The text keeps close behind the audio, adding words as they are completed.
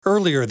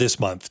Earlier this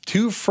month,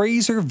 two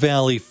Fraser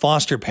Valley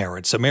foster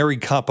parents, a married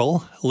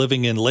couple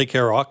living in Lake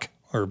Errock,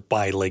 or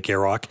by Lake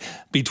Errock,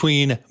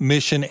 between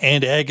Mission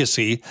and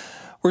Agassiz,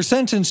 were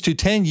sentenced to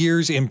 10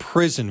 years in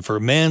prison for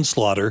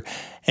manslaughter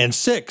and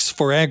 6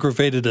 for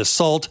aggravated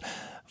assault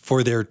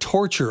for their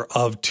torture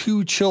of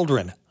 2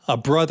 children, a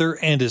brother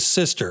and a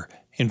sister,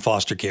 in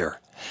foster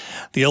care.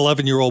 The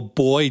 11-year-old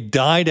boy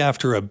died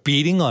after a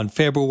beating in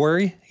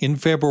February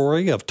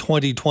of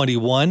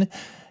 2021.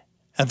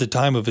 At the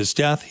time of his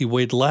death, he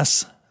weighed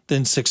less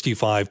than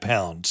 65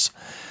 pounds.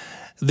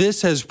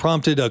 This has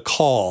prompted a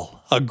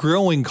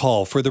growing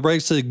call for the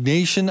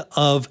resignation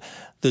of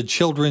the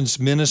children's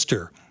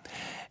minister.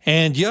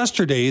 And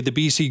yesterday, the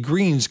BC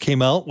Greens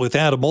came out with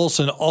Adam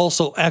Olsen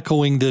also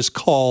echoing this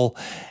call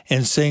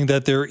and saying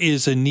that there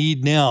is a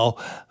need now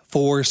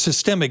for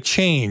systemic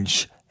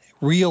change,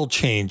 real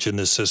change in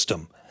the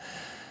system.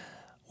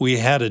 We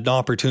had an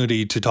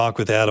opportunity to talk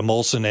with Adam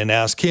Olsen and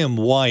ask him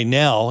why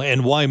now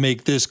and why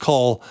make this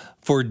call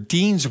for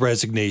Dean's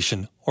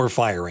resignation or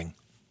firing.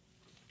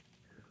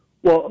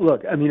 Well,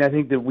 look, I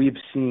think that we've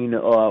seen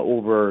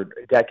over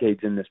decades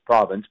in this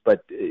province,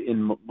 but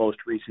in most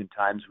recent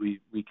times, we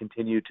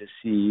continue to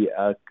see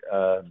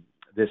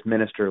this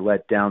minister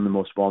let down the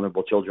most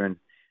vulnerable children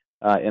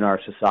in our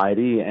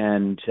society.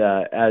 And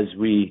as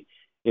we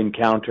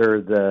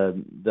encounter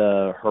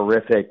the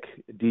horrific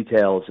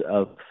details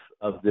of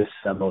this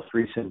most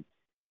recent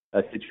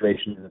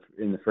situation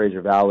in the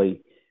Fraser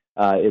Valley,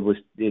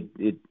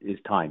 it is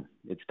time.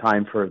 It's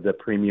time for the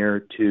Premier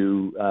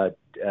to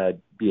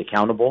be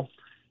accountable.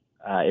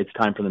 It's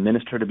time for the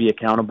minister to be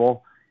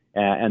accountable.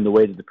 And the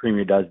way that the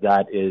Premier does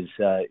that is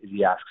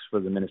he asks for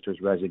the minister's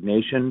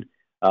resignation,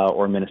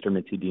 or Minister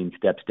Mitzi Dean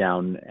steps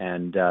down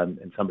and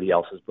somebody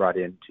else is brought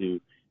in to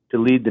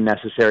lead the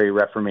necessary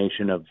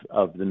reformation of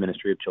the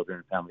Ministry of Children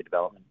and Family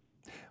Development.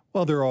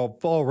 Well, there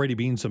have already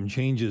been some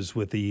changes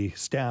with the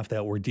staff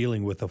that were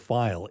dealing with the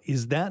file.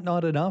 Is that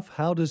not enough?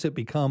 How does it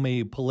become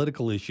a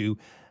political issue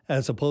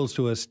as opposed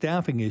to a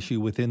staffing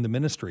issue within the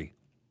ministry?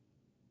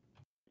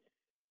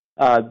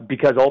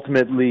 Because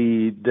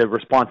ultimately the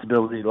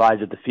responsibility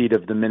lies at the feet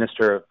of the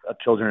Minister of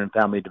Children and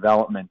Family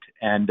Development.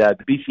 And the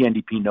BC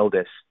NDP know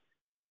this.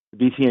 The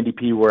BC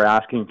NDP were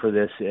asking for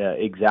this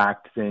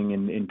exact thing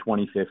in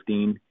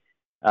 2015.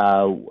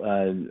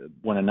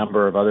 When a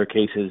number of other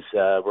cases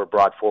were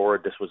brought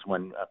forward. This was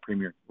when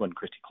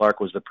Christy Clark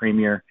was the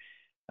Premier,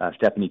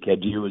 Stephanie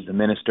Cadieux was the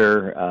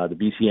Minister. The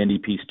BC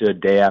NDP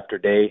stood day after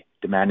day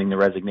demanding the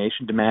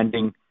resignation,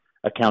 demanding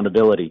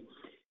accountability.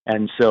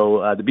 And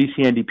so the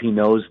BC NDP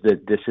knows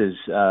that this is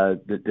a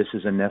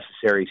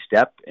necessary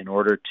step in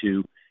order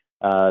to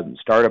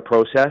start a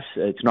process.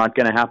 It's not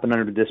going to happen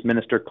under this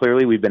minister.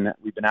 Clearly, we've been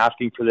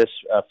asking for this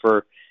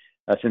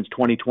since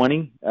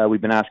 2020.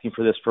 We've been asking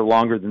for this for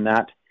longer than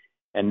that.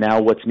 And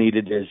now what's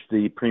needed is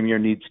the Premier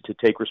needs to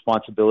take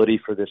responsibility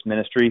for this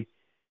ministry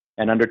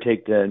and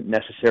undertake the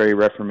necessary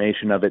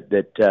reformation of it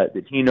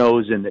that he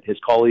knows and that his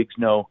colleagues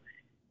know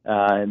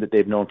and that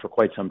they've known for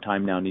quite some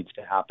time now needs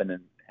to happen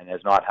and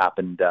has not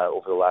happened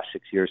over the last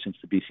 6 years since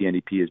the BC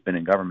NDP has been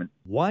in government.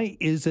 Why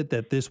is it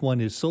that this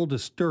one is so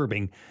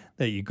disturbing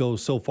that you go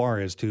so far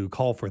as to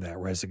call for that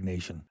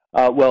resignation?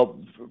 Well,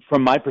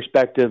 from my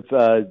perspective,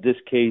 this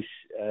case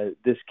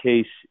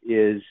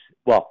is,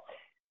 well,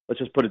 let's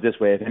just put it this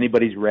way. If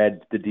anybody's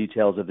read the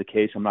details of the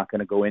case, I'm not going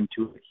to go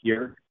into it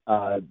here.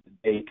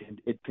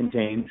 It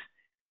contains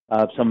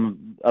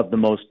some of the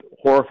most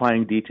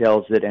horrifying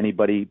details that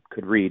anybody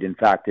could read. In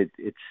fact,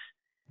 it's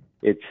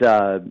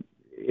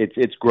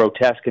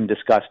grotesque and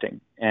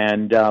disgusting.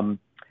 And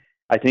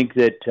I think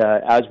that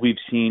as we've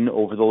seen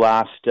over the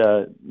last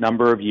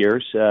number of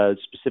years,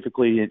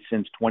 specifically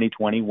since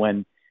 2020,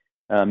 when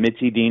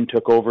Mitzi Dean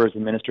took over as the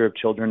Minister of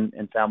Children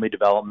and Family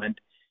Development,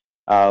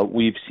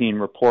 we've seen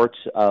reports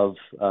of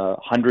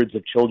hundreds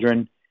of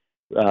children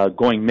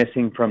going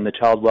missing from the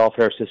child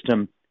welfare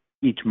system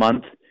each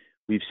month.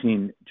 We've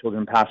seen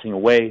children passing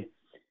away.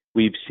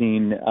 We've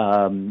seen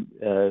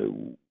the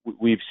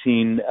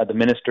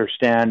minister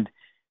stand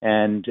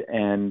and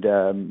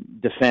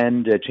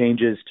defend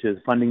changes to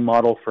the funding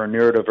model for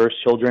neurodiverse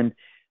children,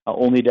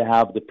 only to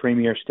have the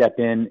Premier step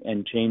in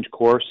and change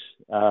course,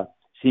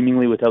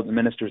 seemingly without the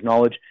minister's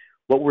knowledge.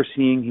 What we're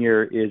seeing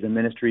here is a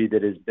ministry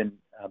that has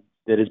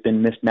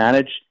been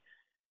mismanaged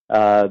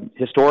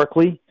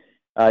historically.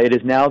 It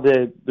is now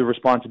the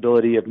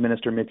responsibility of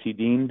Minister Mitzi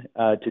Dean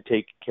to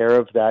take care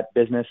of that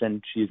business,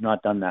 and she's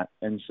not done that.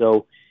 And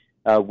so,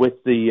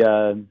 with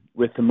the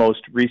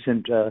most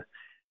recent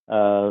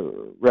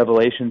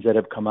revelations that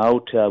have come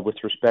out with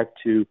respect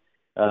to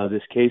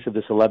this case of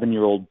this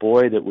 11-year-old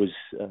boy that was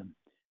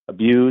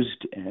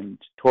abused and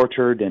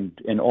tortured and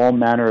in all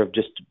manner of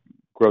just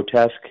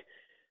grotesque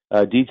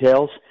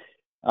details,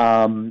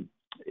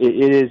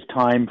 it is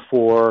time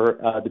for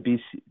the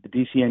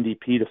BC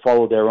NDP to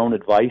follow their own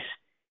advice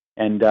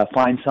and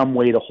find some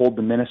way to hold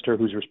the minister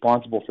who's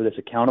responsible for this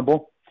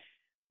accountable.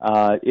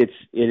 It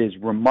is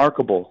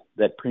remarkable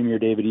that Premier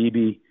David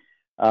Eby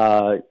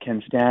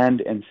can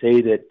stand and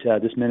say that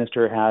this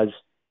minister has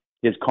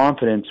his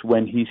confidence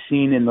when he's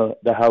seen in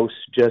the House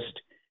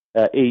just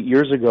 8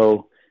 years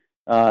ago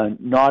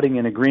nodding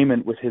in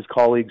agreement with his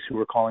colleagues who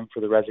were calling for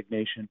the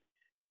resignation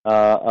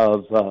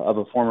of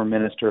a former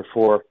minister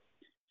for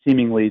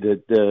seemingly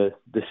the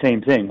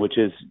same thing, which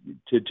is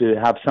to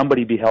have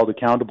somebody be held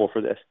accountable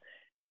for this.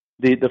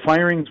 The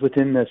firings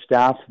within the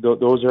staff,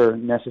 those are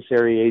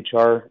necessary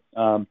HR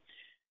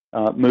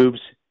moves,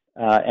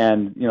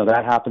 and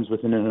that happens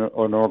within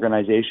an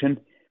organization.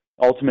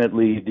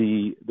 Ultimately,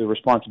 the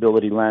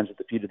responsibility lands at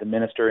the feet of the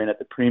minister and at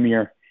the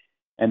premier,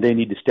 and they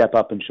need to step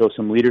up and show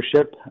some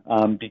leadership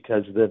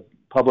because the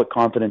public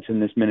confidence in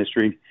this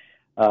ministry,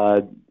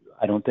 I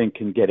don't think,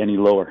 can get any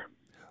lower.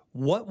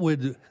 What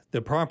would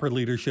the proper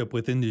leadership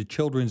within the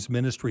children's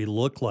ministry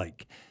look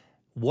like?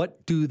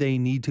 What do they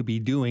need to be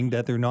doing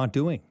that they're not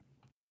doing?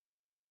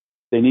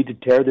 They need to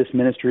tear this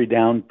ministry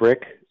down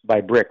brick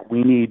by brick.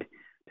 We need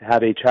to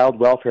have a child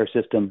welfare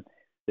system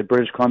that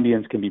British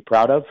Columbians can be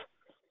proud of.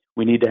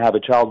 We need to have a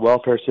child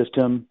welfare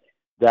system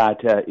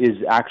that is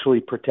actually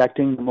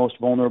protecting the most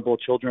vulnerable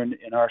children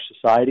in our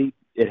society.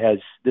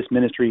 This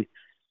ministry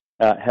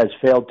has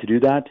failed to do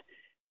that.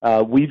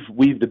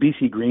 The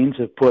BC Greens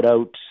have put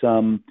out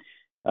some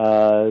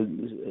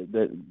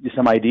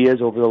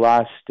ideas over the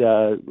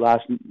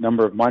last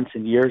number of months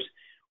and years.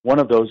 One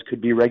of those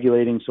could be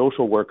regulating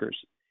social workers,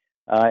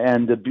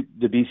 and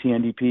the BC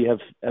NDP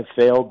have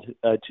failed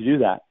to do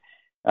that.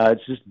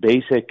 It's just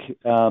basic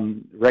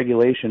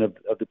regulation of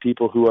the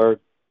people who are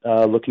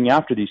looking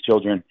after these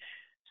children.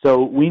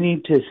 So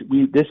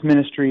this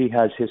ministry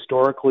has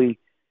historically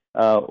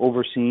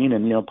overseen,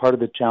 and part of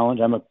the challenge.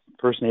 I'm a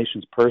First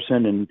Nations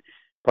person, and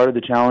part of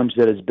the challenge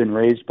that has been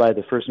raised by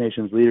the First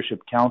Nations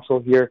Leadership Council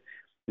here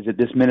is that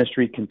this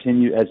ministry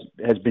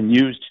has been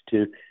used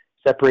to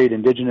separate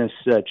Indigenous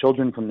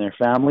children from their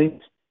families.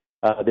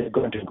 They've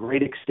gone to a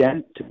great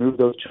extent to move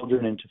those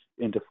children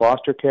into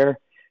foster care,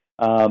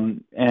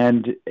 and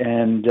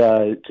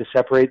to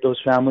separate those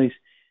families.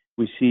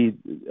 We see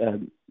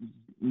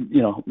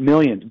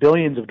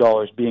billions of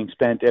dollars being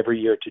spent every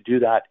year to do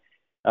that.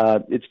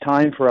 It's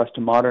time for us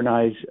to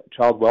modernize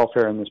child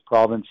welfare in this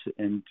province,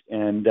 and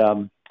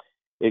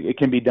it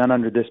can be done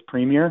under this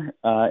premier,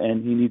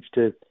 and he needs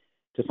to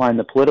find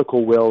the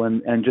political will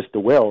and just the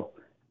will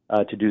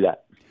to do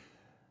that.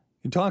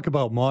 You talk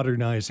about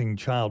modernizing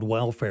child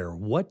welfare.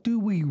 What do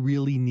we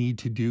really need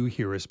to do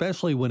here,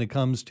 especially when it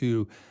comes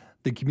to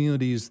the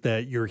communities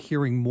that you're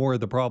hearing more of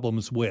the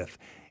problems with?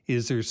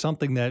 Is there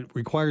something that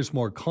requires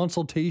more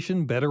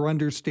consultation, better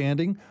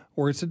understanding,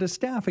 or is it a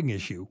staffing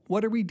issue?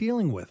 What are we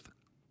dealing with?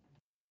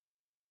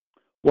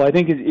 Well, I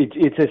think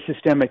it's a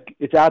systemic.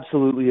 It's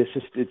absolutely a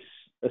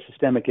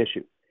systemic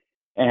issue,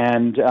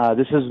 and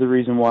this is the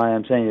reason why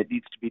I'm saying it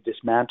needs to be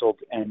dismantled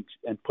and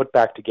put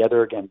back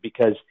together again.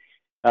 Because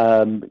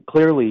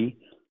clearly,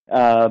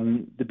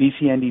 the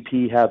BC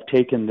NDP have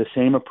taken the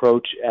same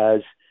approach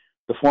as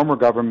the former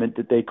government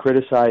that they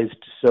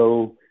criticized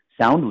so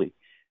soundly.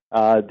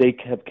 They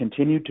have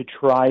continued to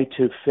try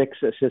to fix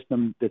a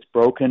system that's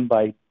broken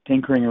by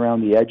tinkering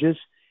around the edges,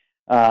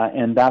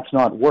 and that's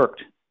not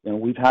worked.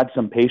 We've had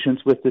some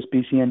patience with this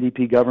BC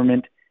NDP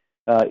government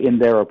in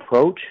their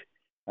approach,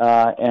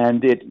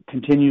 and it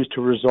continues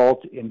to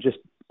result in just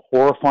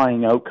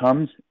horrifying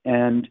outcomes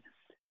and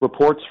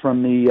reports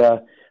from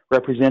the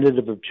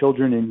representative of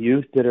children and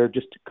youth that are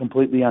just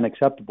completely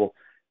unacceptable.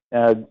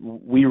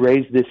 We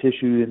raised this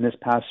issue in this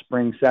past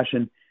spring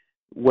session,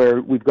 where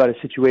we've got a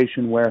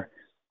situation where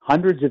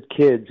hundreds of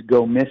kids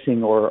go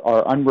missing or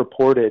are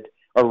unreported,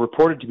 are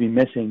reported to be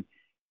missing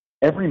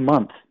every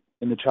month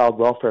in the child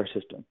welfare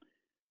system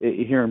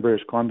here in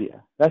British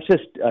Columbia. That's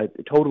just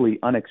totally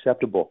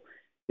unacceptable.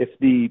 If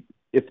the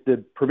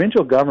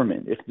provincial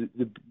government,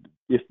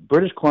 if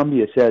British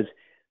Columbia says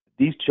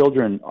these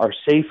children are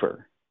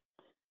safer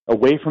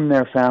away from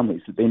their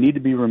families, that they need to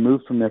be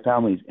removed from their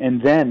families,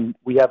 and then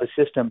we have a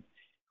system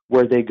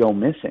where they go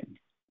missing.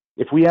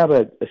 If we have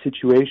a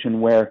situation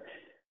where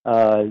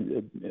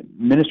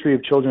Ministry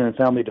of Children and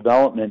Family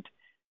Development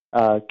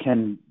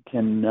can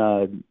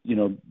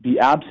be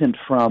absent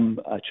from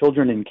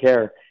children in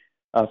care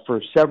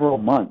for several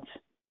months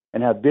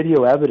and have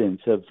video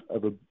evidence of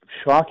a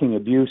shocking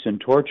abuse and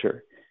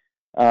torture,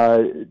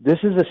 this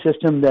is a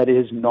system that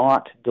is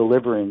not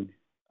delivering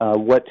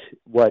what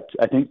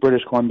I think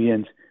British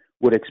Columbians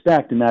would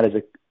expect, and that is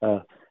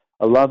a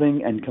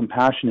loving and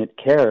compassionate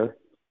care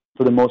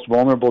for the most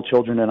vulnerable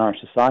children in our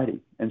society.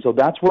 And so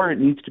that's where it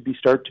needs to be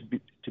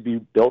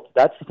built.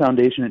 That's the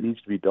foundation it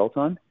needs to be built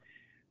on,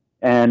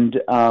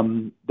 and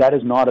that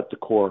is not at the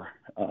core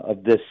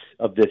of this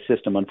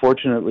system.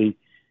 Unfortunately,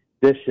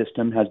 this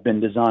system has been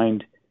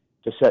designed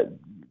to set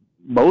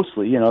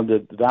mostly,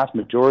 the vast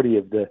majority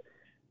of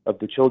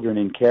the children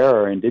in care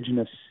are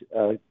Indigenous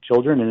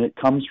children, and it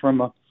comes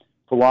from a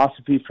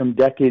philosophy from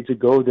decades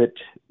ago that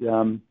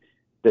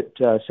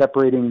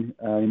separating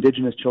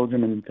Indigenous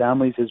children and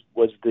families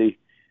was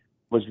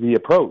the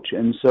approach.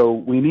 And so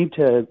we need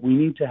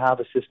to have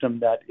a system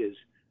that is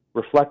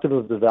reflective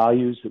of the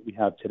values that we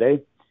have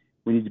today.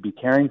 We need to be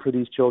caring for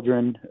these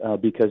children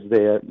because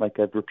they are, like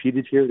I've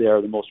repeated here, they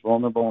are the most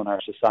vulnerable in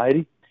our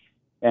society,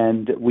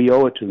 and we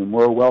owe it to them.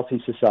 We're a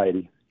wealthy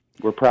society.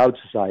 We're a proud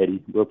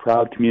society. We're a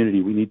proud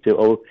community. We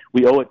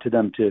owe it to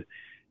them to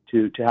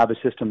have a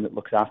system that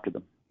looks after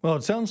them. Well,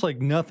 it sounds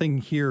like nothing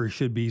here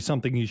should be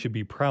something you should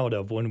be proud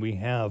of when we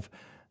have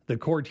the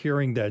court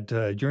hearing that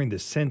during the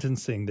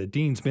sentencing, the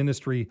Dean's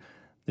Ministry,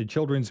 the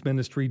Children's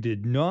Ministry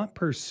did not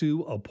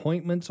pursue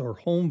appointments or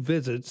home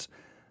visits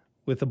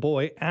with the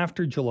boy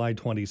after July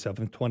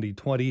 27,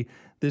 2020.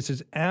 This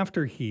is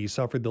after he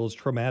suffered those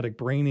traumatic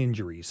brain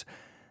injuries.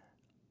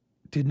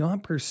 Did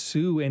not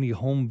pursue any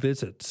home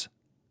visits.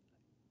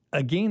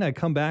 Again, I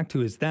come back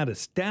to, is that a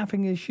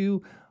staffing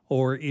issue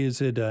or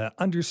is it an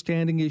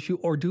understanding issue,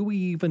 or do we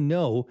even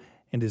know?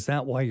 And is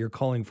that why you're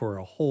calling for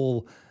a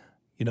whole,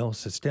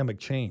 systemic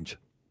change?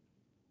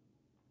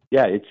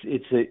 Yeah,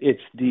 it's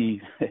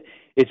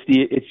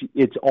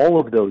all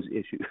of those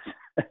issues.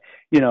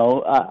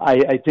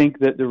 I think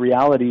that the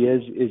reality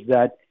is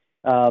that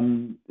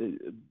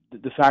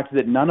the fact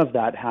that none of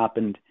that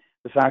happened,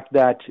 the fact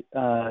that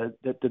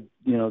that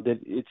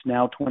it's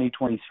now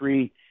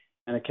 2023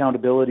 and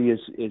accountability is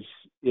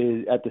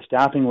at the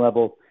staffing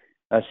level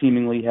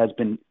seemingly has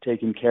been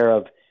taken care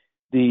of.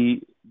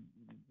 The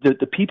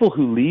people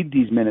who lead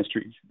these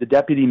ministries, the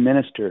deputy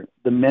minister,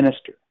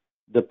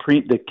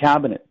 the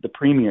cabinet, the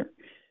premier,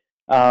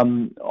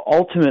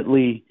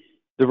 ultimately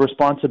the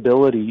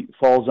responsibility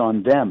falls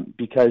on them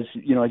because,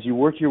 as you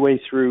work your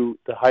way through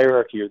the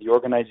hierarchy or the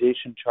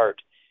organization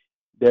chart,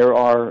 there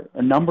are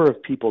a number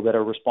of people that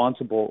are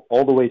responsible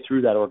all the way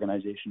through that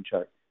organization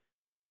chart.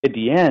 At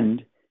the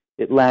end,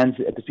 it lands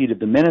at the feet of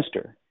the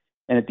minister.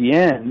 And at the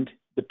end,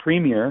 the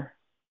premier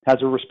has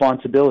a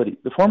responsibility.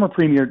 The former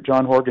premier,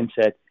 John Horgan,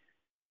 said,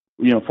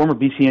 former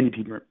BC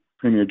NDP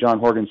premier John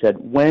Horgan said,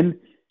 when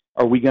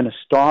are we going to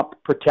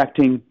stop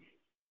protecting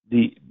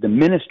the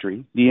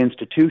ministry, the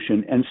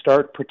institution, and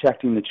start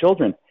protecting the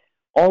children?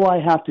 All I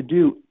have to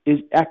do is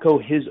echo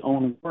his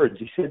own words.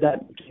 He said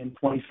that in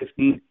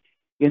 2015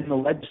 in the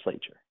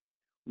legislature.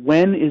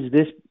 When is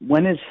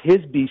his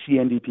BC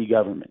NDP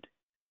government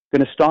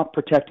going to stop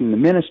protecting the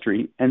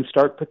ministry and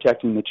start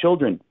protecting the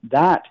children?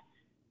 That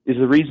is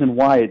the reason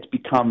why it's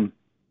become,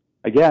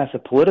 I guess, a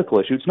political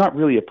issue. It's not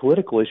really a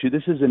political issue.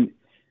 This is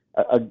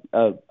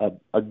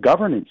a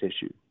governance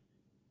issue.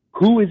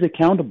 Who is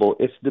accountable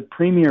if the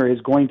premier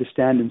is going to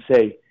stand and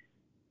say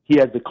he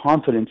has the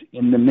confidence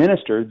in the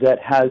minister that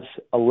has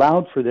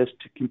allowed for this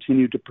to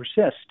continue to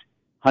persist?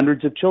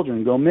 Hundreds of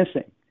children go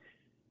missing.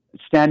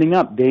 Standing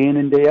up day in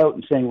and day out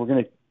and saying we're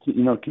going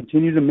to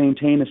continue to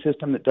maintain a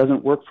system that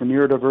doesn't work for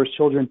neurodiverse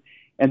children,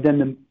 and then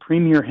the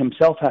premier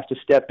himself has to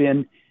step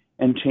in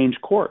and change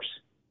course.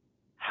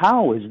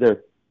 How is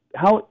there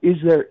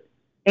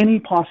any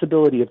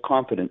possibility of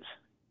confidence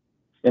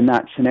in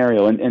that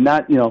scenario? And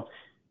that,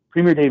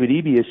 Premier David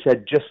Eby has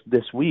said just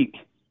this week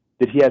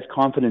that he has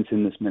confidence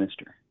in this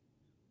minister.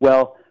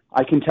 Well,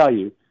 I can tell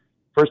you,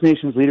 First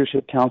Nations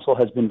Leadership Council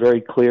has been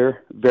very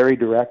clear, very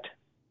direct.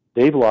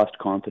 They've lost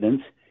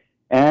confidence.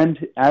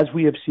 And as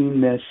we have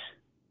seen this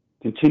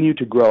continue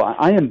to grow,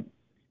 I am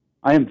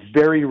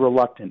very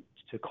reluctant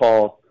to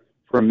call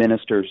for a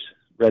minister's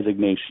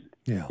resignation.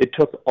 Yeah. It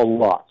took a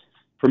lot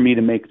for me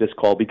to make this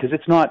call because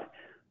it's not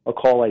a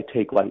call I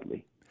take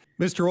lightly.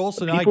 Mr.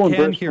 Olson, I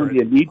can hear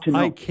it.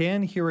 I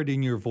can hear it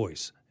in your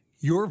voice.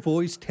 Your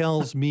voice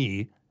tells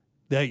me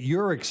that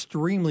you're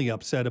extremely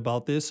upset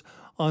about this,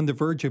 on the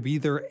verge of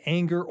either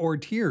anger or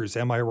tears.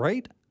 Am I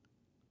right?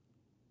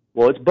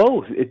 Well, it's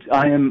both.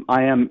 I am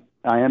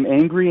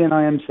angry and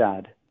I am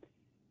sad.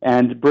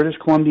 And British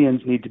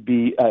Columbians need to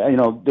be,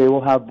 they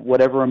will have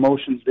whatever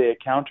emotions they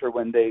encounter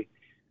when they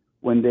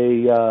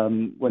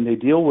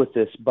deal with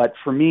this. But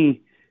for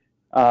me,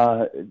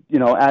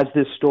 as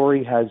this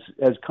story has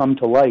come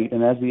to light,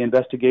 and as the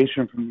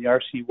investigation from the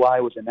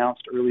RCY was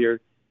announced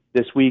earlier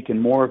this week, and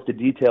more of the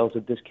details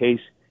of this case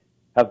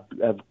have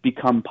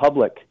become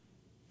public,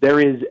 there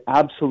is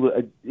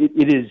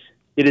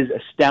it is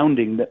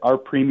astounding that our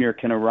premier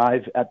can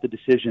arrive at the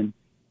decision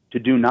to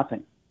do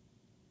nothing.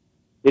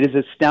 It is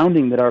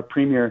astounding that our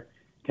premier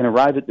can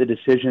arrive at the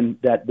decision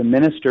that the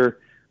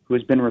minister who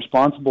has been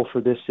responsible for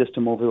this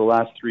system over the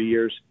last 3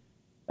 years,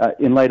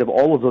 in light of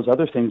all of those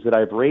other things that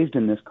I've raised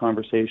in this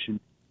conversation,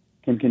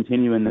 can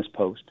continue in this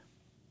post.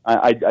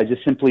 I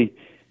just simply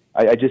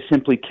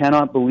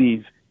cannot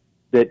believe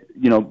that,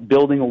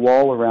 building a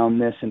wall around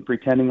this and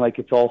pretending like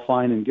it's all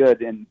fine and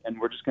good and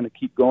we're just going to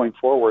keep going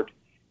forward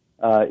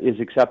is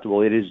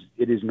acceptable. It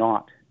is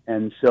not.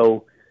 And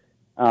so,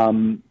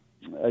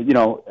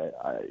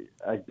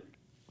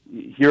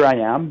 here I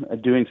am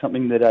doing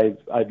something that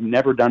I've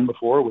never done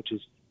before, which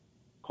is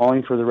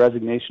calling for the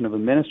resignation of a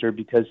minister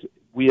because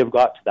we have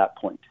got to that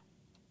point.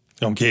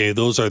 Okay,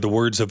 those are the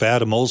words of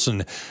Adam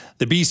Olson,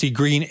 the BC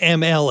Green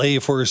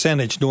MLA for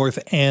Saanich North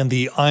and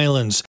the Islands.